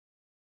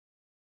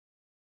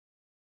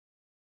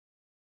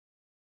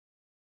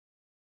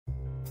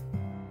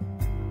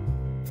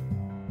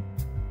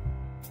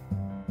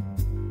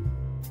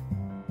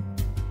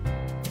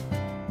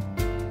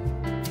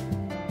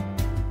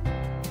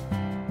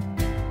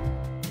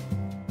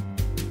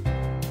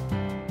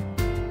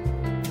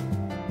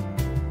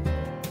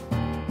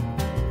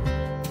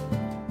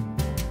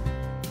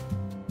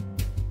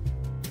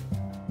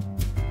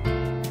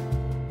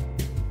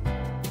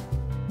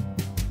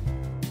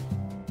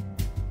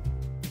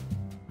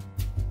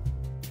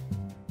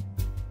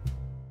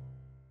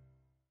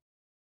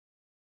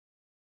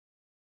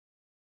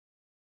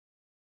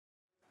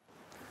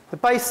The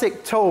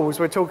basic tools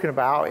we're talking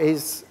about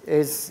is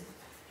this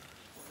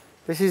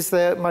is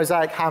the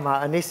Mosaic hammer,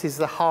 and this is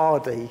the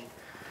Hardie.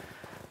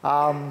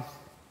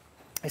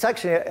 It's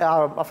actually,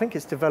 I think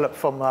it's developed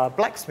from a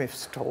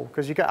blacksmith's tool,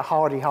 because you get a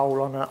Hardie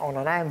hole on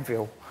an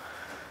anvil.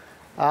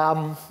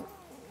 And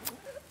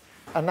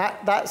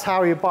that's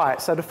how you buy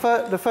it. So the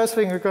first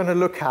thing we're going to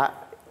look at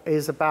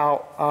is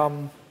about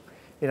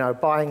you know,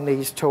 buying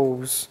these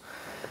tools.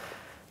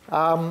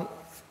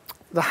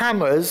 The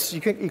hammers, you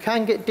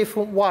can get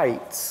different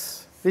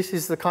weights. This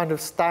is the kind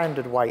of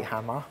standard weight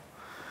hammer.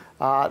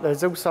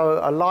 There's also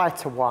a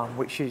lighter one,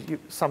 which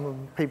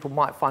some people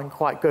might find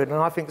quite good, and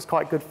I think it's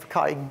quite good for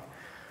cutting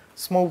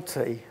small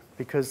tea,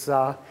 because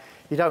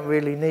you don't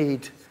really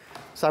need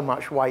so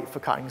much weight for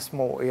cutting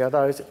small tea,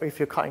 although if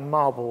you're cutting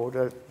marble,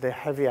 the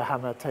heavier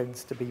hammer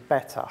tends to be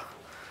better.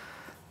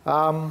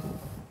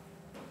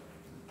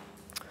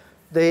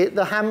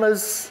 The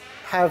hammers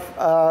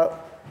have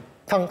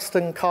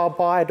tungsten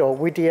carbide or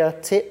Whittier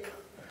tip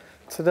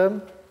to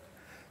them,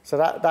 so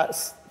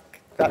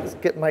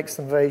that makes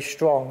them very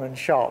strong and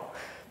sharp.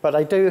 But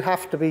they do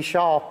have to be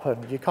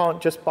sharpened. You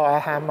can't just buy a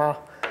hammer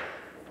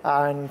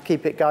and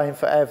keep it going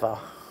forever.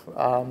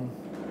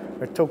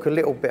 We'll talk a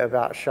little bit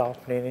about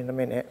sharpening in a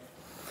minute.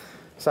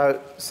 So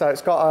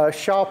it's got a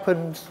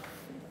sharpened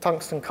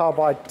tungsten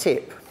carbide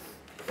tip.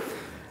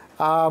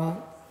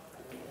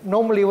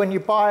 Normally when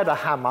you buy the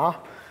hammer,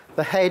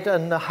 the head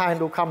and the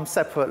handle come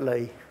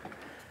separately.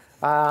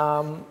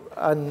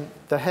 And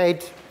the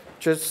head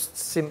just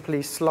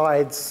simply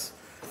slides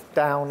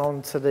down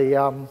onto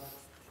the,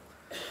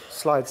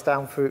 slides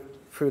down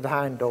through the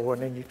handle,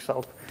 and then you sort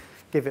of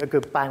give it a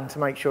good bang to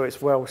make sure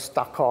it's well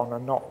stuck on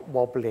and not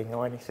wobbling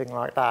or anything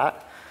like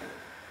that.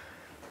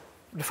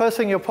 The first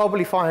thing you'll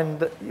probably find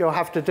that you'll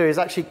have to do is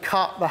actually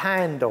cut the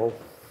handle.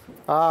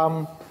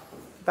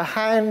 The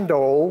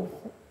handle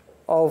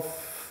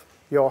of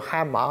your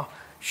hammer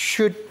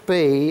should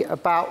be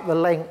about the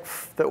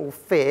length that will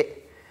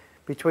fit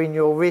between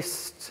your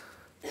wrist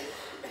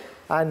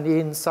and the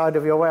inside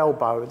of your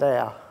elbow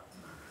there.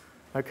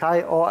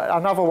 Okay, or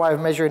another way of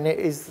measuring it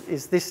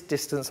is this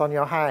distance on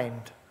your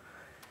hand.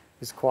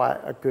 Is quite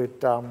a good,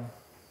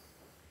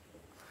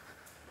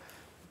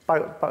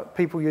 but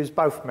people use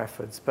both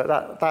methods,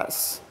 but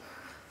that's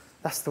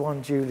the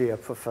one Julia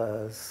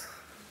prefers.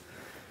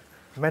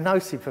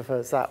 Menosi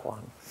prefers that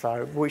one,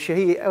 so which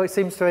it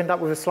seems to end up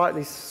with a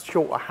slightly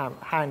shorter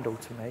handle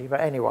to me, but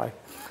anyway.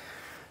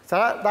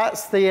 So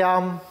that's the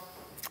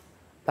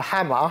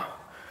hammer.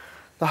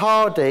 The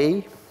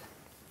Hardie,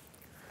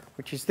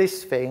 which is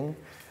this thing,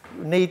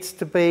 needs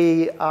to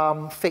be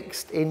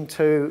fixed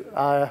into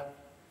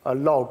a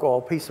log or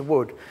a piece of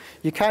wood.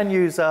 You can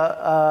use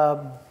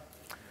a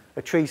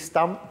tree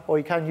stump, or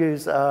you can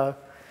use an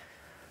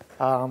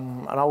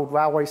old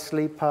railway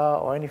sleeper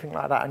or anything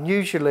like that. And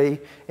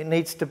usually it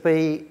needs to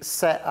be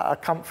set at a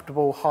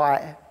comfortable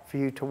height for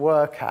you to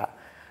work at.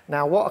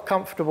 Now, what a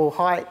comfortable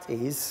height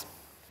is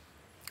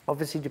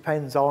obviously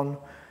depends on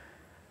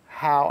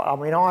how, I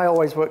mean, I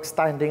always work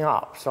standing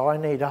up, so I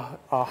need a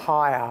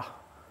higher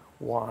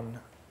one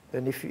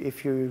than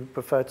if you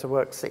prefer to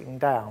work sitting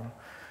down.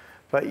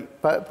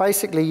 But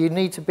basically you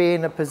need to be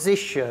in a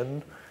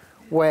position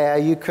where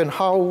you can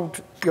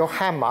hold your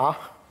hammer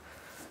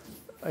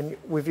and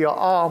with your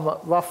arm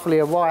at roughly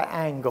a right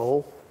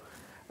angle,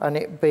 and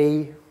it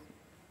be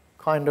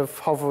kind of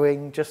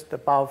hovering just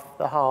above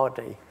the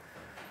Hardie.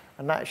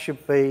 And that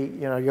should be,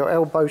 you know, your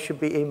elbow should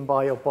be in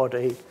by your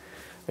body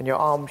and your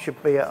arm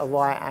should be at a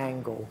right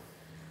angle.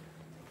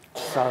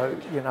 So,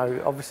 you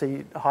know,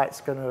 obviously the height's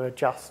going to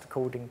adjust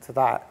according to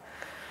that.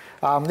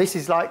 This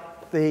is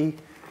like the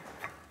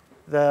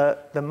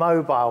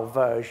mobile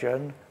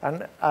version,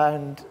 and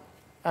in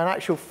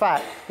actual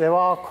fact, there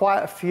are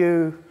quite a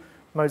few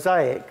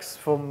mosaics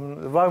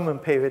from the Roman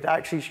period that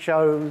actually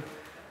show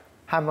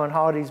hammer and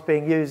Hardies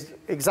being used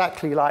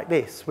exactly like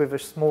this, with a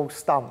small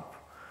stump.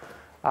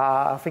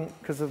 I think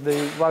because of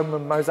the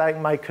Roman mosaic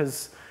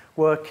makers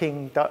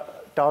working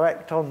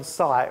direct on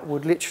site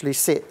would literally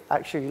sit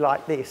actually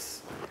like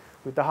this,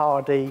 with the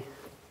Hardie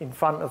in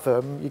front of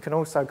them. You can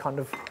also kind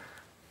of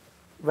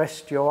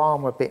rest your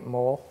arm a bit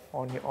more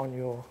on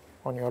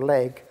your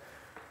leg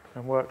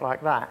and work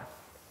like that.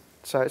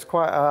 So it's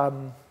quite,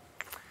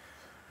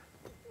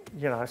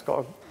 you know, it's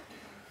got a,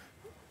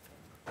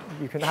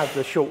 you can have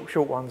the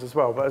short ones as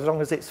well, but as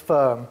long as it's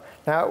firm.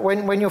 Now,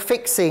 when you're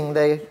fixing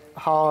the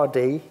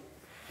Hardie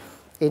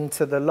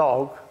into the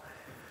log,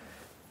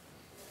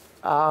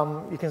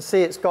 you can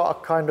see it's got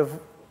a kind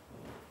of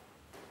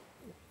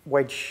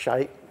wedge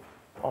shape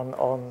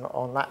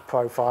on that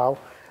profile.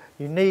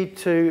 You need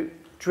to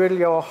drill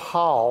your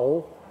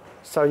hole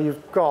so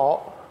you've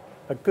got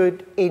a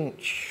good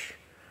inch,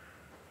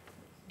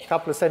 a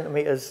couple of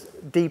centimetres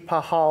deeper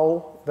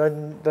hole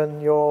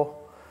than your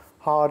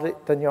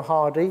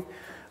Hardie.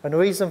 And the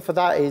reason for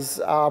that is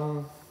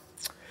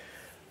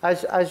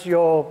as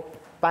you're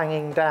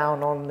banging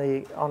down on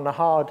the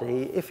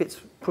Hardie, if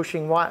it's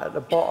pushing right at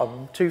the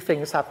bottom, two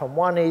things happen.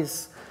 One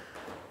is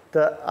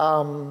that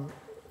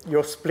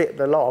you'll split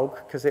the log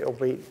because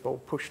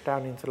it'll push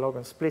down into the log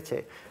and split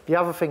it. The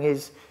other thing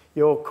is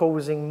you're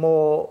causing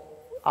more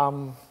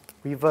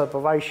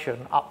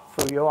reverberation up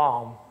through your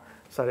arm,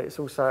 so that it's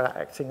also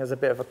acting as a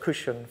bit of a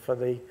cushion for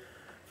the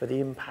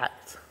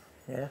impact.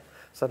 Yeah.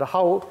 So the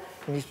hole,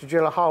 you need to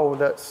drill a hole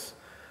that's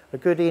a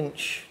good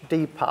inch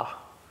deeper,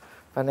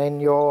 and then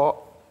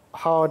your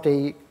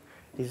Hardie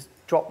is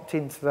dropped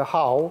into the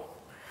hole.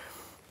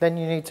 Then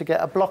you need to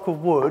get a block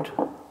of wood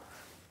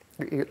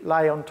that you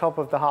lay on top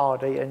of the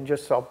Hardie and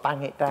just sort of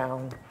bang it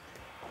down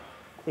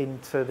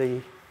into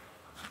the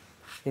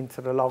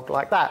log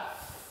like that.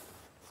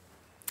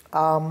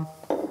 And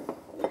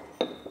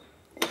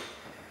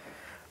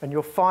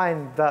you'll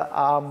find that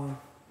I'm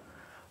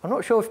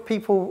not sure if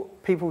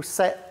people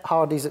set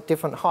Hardies at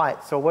different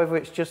heights, or whether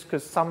it's just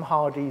because some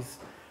Hardies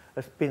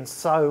have been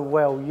so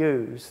well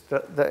used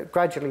that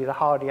gradually the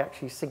Hardie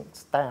actually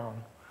sinks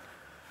down.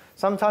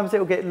 Sometimes it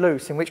will get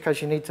loose, in which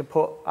case you need to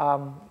put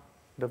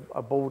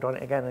a board on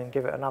it again and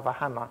give it another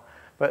hammer.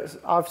 But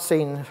I've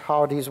seen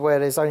Hardies where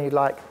there's only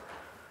like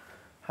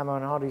hammer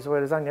and Hardies where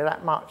there's only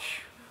that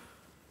much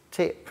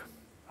tip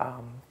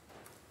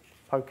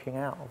poking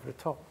out of the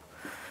top.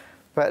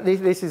 But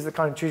this is the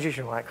kind of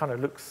traditional way. It kind of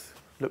looks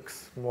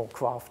more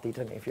crafty,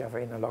 doesn't it, if you have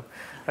it in a log.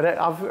 And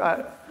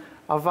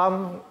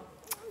I've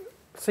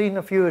seen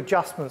a few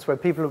adjustments where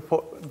people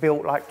have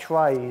built like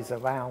trays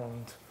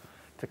around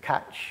to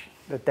catch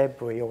the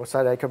debris, or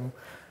so they can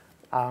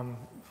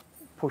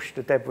push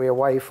the debris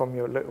away from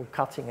your little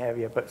cutting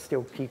area, but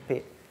still keep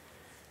it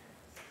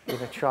in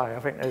a tray. I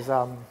think there's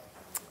I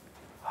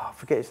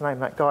forget his name,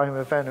 that guy in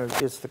Ravenna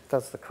who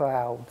does the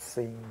crowd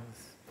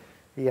scenes.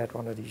 He had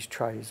one of these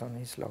trays on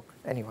his log.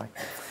 Anyway,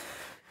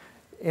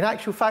 in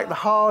actual fact, the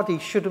Hardie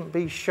shouldn't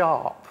be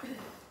sharp,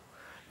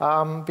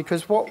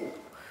 because what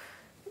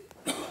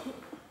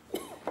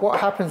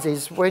happens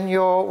is when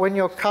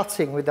you're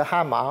cutting with the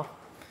hammer,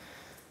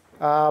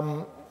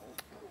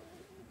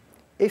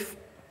 if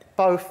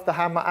both the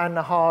hammer and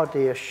the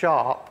Hardie are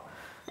sharp,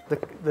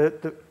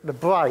 the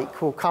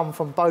break will come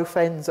from both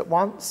ends at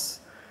once,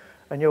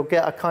 and you'll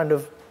get a kind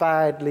of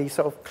badly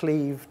sort of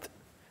cleaved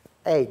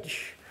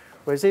edge.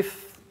 Whereas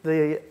if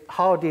the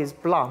Hardie is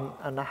blunt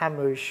and the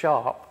hammer is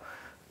sharp,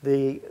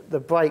 the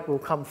break will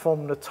come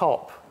from the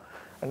top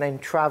and then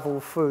travel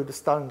through the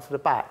stone to the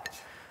back.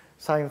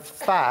 So in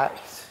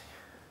fact,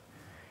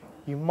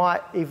 you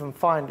might even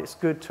find it's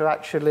good to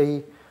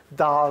actually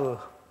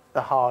dull the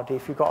Hardie.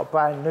 If you've got a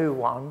brand new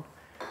one,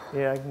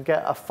 you can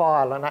get a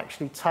file and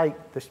actually take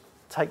the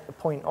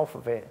point off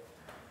of it,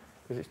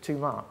 because it's too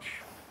much.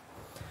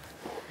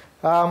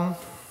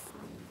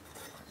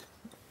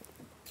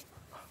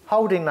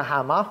 Holding the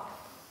hammer,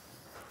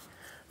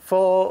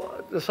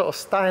 for the sort of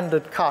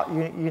standard cut,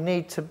 you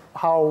need to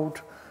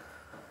hold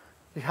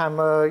the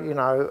hammer,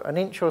 an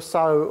inch or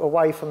so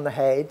away from the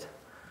head,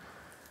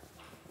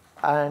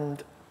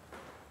 and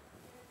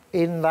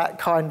in that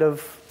kind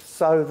of,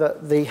 so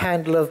that the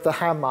handle of the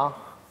hammer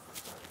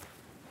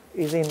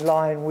is in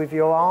line with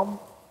your arm,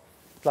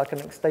 like an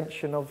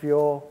extension of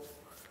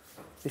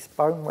this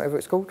bone, whatever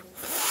it's called.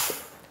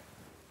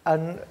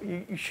 And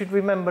you should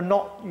remember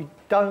you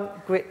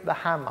don't grip the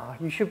hammer.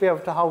 You should be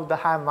able to hold the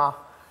hammer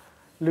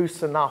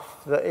loose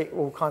enough that it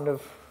will kind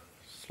of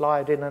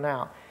slide in and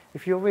out.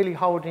 If you're really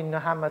holding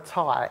the hammer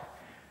tight,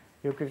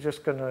 you're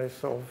just going to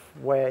sort of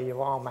wear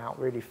your arm out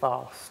really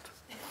fast.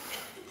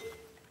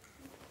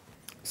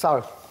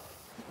 So,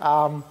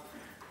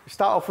 we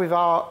start off with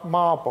our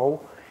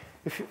marble.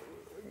 If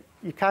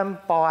you can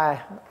buy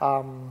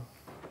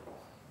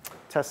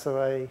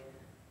tesserae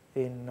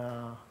in,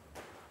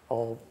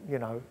 or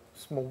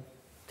small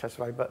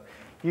tesserae, but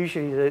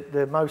usually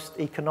the most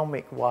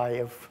economic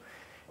way of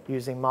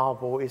using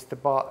marble is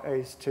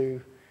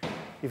to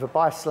either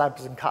buy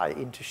slabs and cut it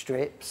into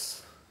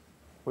strips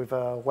with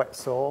a wet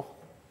saw,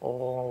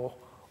 or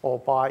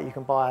you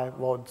can buy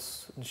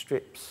rods and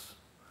strips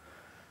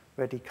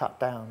ready cut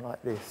down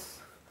like this.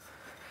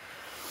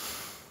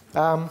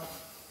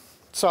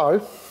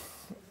 So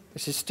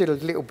this is still a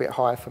little bit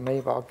high for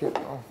me, but I'll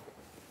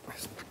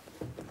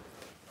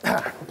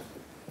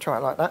try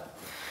it like that.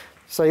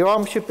 So your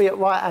arm should be at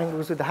right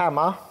angles with the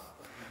hammer,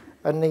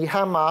 and the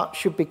hammer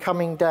should be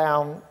coming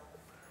down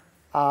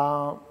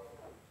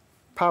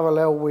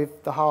parallel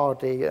with the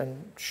Hardie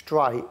and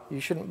straight. You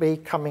shouldn't be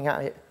coming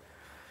at it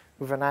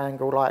with an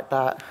angle like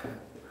that.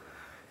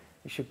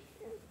 You should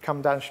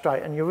come down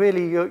straight, and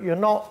you're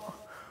not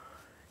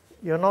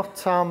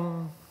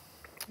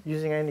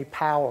using any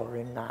power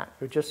in that.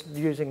 You're just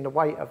using the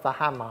weight of the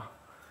hammer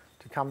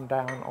to come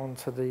down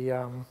onto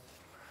the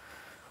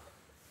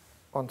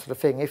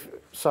thing.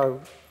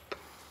 So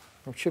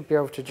you should be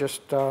able to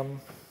just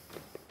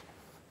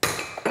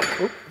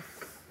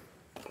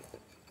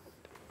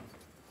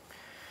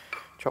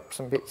chop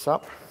some bits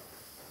up.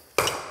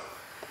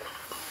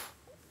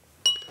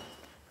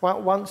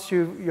 Well, once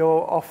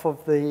you're off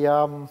of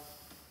the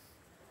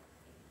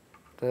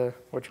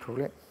what do you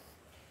call it?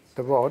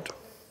 The rod.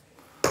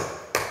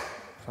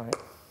 Sorry.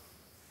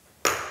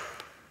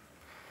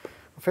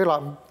 I I feel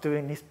like I'm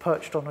doing this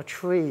perched on a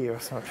tree or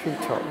some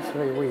treetop. It's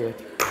very weird.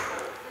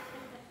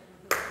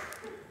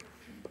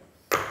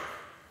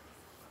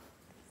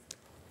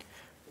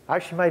 I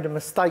actually made a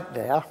mistake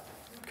there,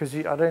 because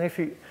I don't know if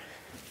you...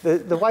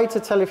 The way to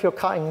tell if you're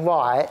cutting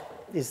right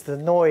is the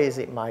noise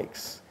it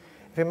makes.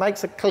 If it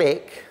makes a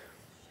click,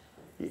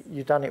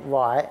 you've done it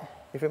right.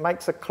 If it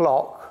makes a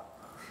clock,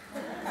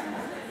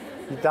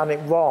 you've done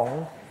it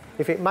wrong.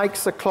 If it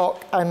makes a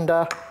clock and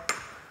a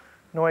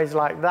noise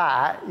like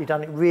that, you've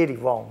done it really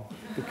wrong.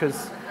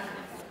 Because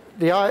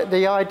the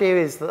idea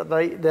is that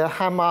the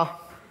hammer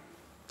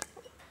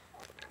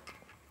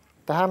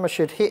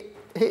should hit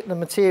the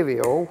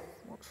material.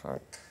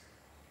 Sorry.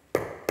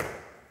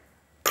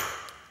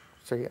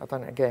 See, I've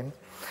done it again.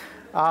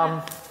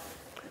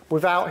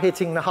 Without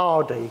hitting the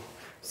Hardie.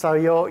 So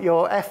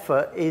your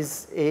effort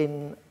is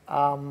in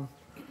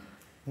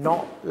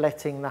not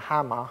letting the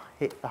hammer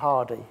hit the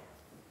Hardie.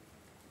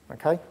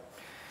 Okay?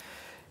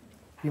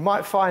 You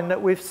might find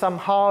that with some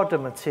harder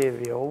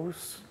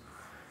materials,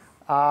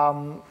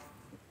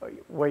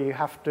 where you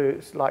have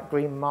to, like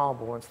green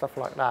marble and stuff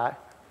like that,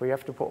 where you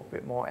have to put a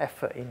bit more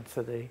effort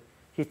into the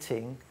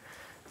hitting,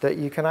 that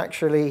you can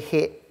actually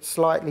hit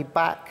slightly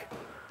back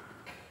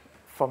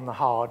from the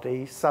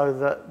Hardie so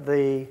that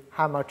the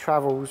hammer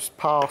travels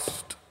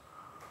past,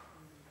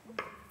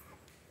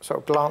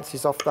 sort of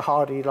glances off the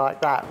Hardie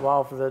like that,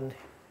 rather than,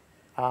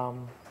 so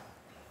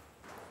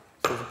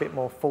there's a bit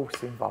more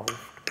force involved.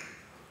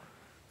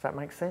 Does that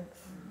make sense?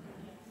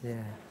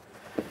 Yeah.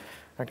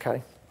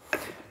 Okay.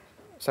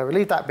 So we'll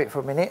leave that bit for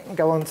a minute and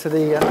go on to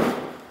the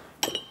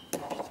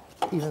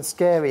even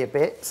scarier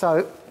bit.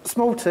 So,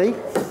 small T.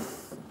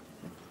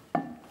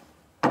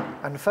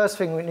 And the first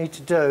thing we need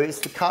to do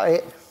is to cut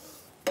it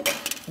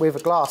with a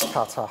glass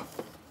cutter.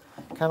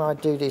 Can I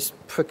do this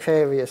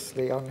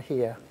precariously on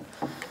here?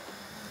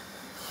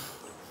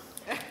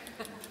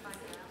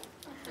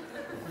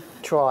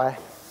 Try.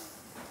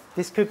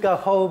 This could go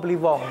horribly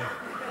wrong.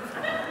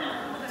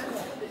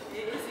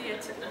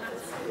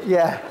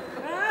 Yeah.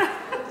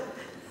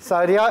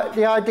 So the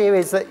idea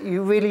is that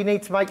you really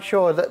need to make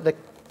sure that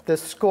the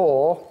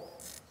score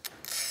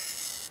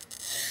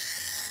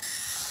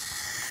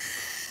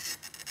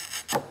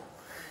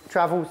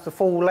travels the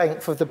full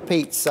length of the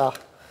pizza.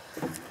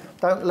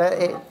 Don't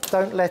let it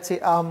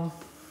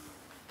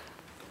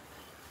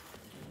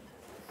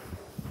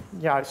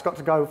yeah, it's got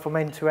to go from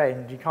end to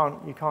end. You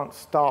can't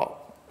start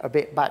a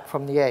bit back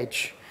from the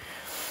edge.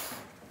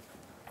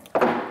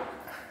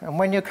 And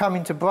when you're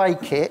coming to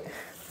break it,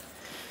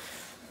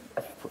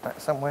 put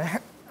that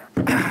somewhere.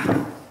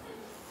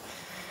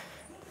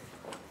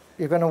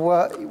 You're going to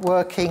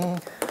working.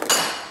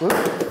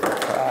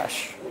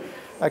 Crash.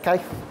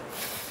 Okay.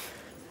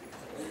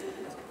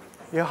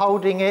 You're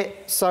holding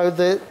it so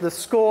the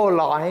score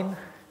line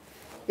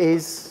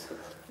is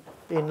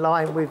in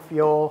line with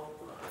your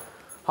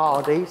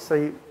Hardie,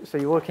 so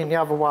you're working the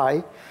other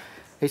way.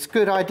 It's a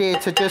good idea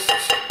to just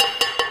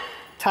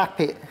tap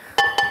it.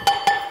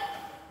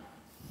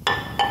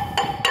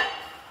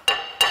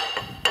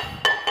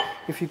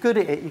 If you're good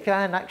at it, you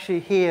can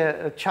actually hear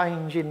a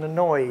change in the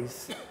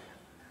noise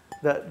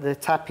that the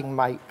tapping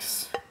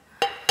makes,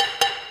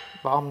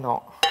 but I'm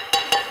not.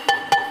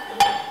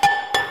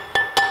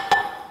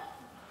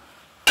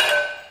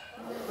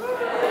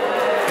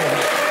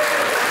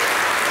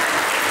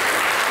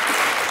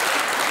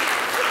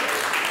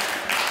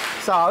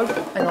 So,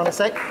 hang on a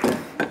sec.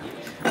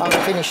 I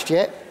haven't finished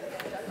yet.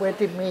 Where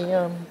did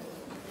my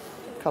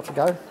cutter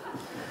go?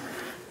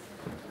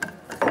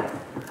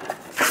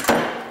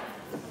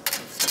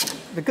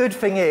 The good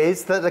thing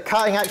is that the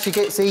cutting actually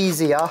gets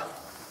easier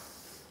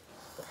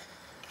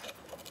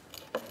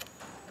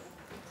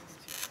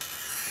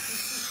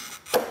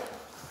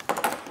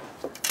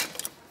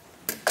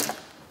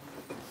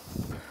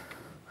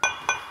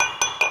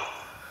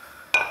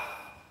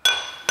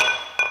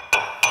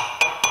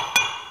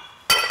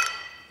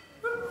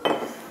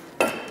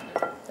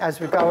as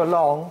we go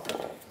along.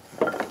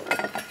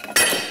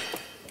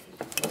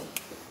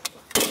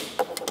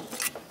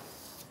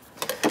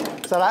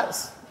 So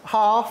that's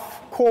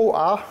half,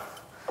 quarter,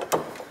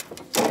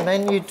 and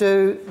then you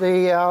do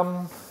the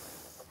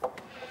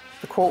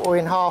quarter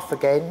in half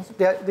again.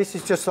 This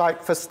is just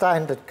like for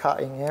standard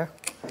cutting, yeah?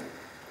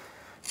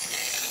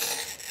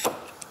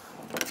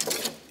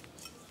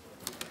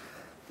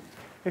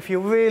 If you're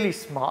really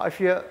smart,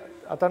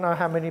 I don't know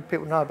how many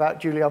people know about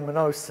Giulio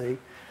Minosi,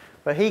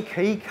 but he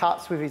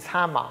cuts with his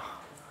hammer,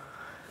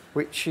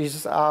 which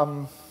is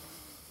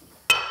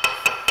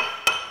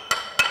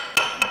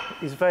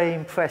very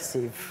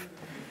impressive,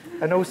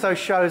 and also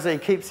shows that he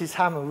keeps his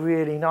hammer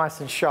really nice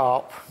and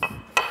sharp.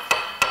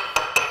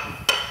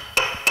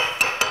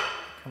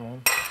 Come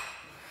on.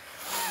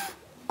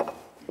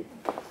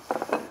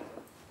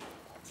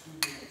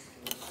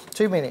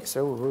 2 minutes.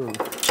 Ooh,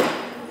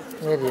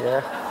 nearly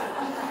there.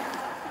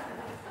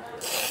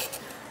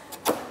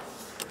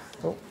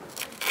 Oh.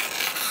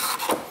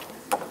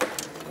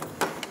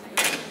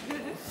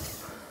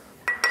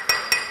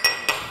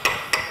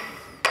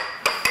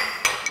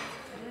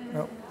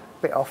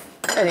 bit off.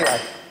 Anyway,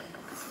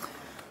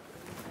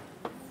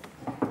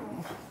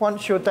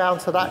 once you're down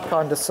to that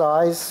kind of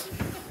size,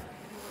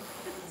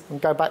 and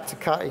go back to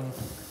cutting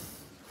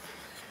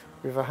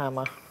with a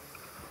hammer.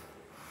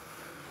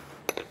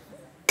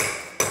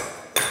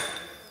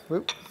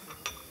 Whoop.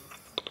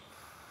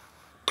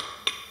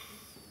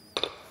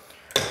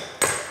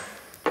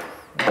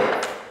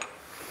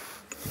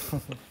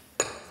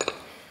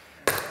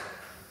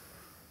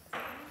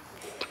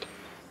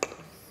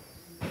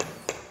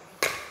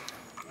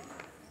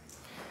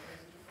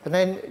 And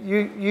then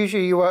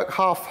usually you work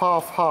half,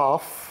 half,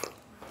 half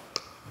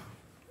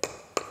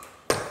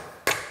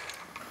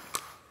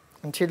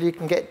until you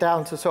can get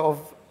down to sort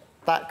of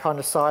that kind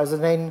of size,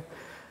 and then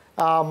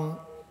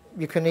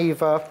you can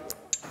either,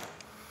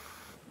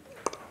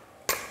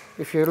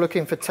 if you're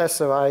looking for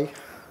tesserae,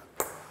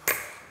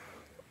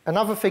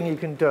 another thing you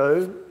can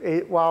do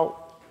is,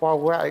 while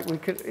we're at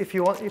it, if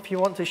you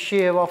want to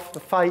shear off the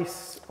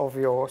face of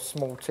your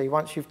small T,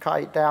 once you've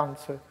cut it down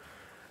to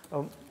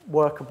a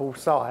workable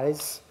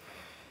size,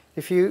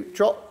 if you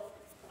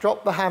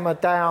drop the hammer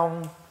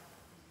down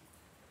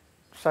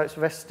so it's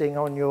resting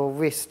on your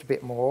wrist a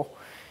bit more,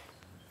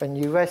 and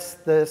you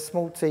rest the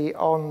small T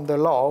on the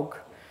log,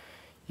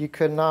 you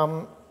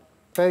can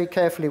very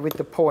carefully with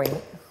the point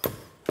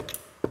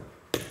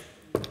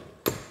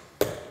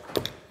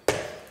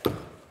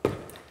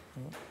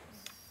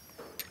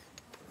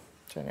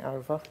turn it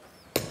over.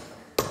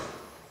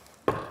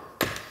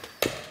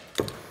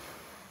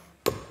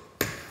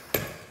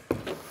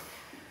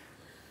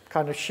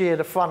 Kind of shear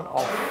the front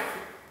off.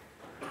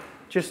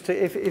 Just to,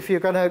 if you're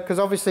going to, because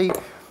obviously,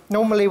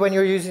 normally when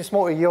you're using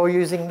Smarty, you're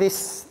using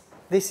this.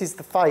 This is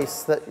the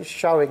face that is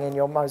showing in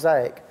your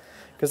mosaic,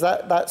 because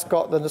that's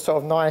got the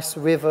sort of nice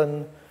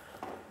riven,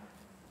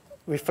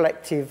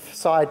 reflective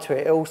side to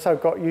it. It also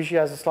usually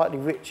has a slightly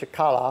richer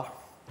colour.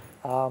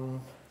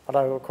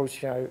 Although of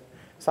course, you know,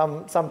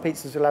 some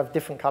pizzas will have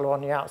different colour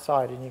on the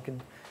outside, and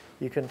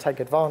you can take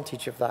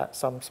advantage of that.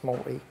 Some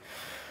Smarty,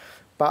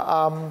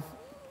 but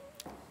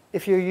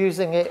if you're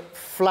using it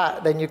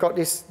flat, then you've got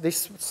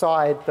this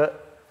side that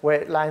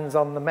where it lands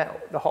on the metal,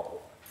 the hot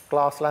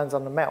glass lands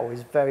on the metal,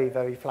 is very,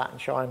 very flat and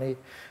shiny,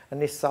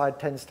 and this side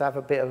tends to have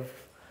a bit of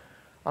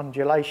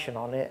undulation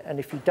on it. And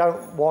if you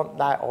don't want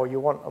that, or you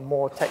want a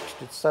more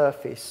textured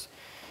surface,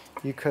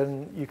 you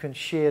can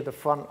shear the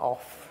front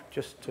off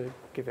just to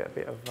give it a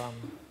bit of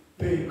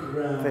big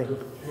round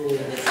of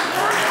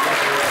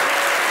applause.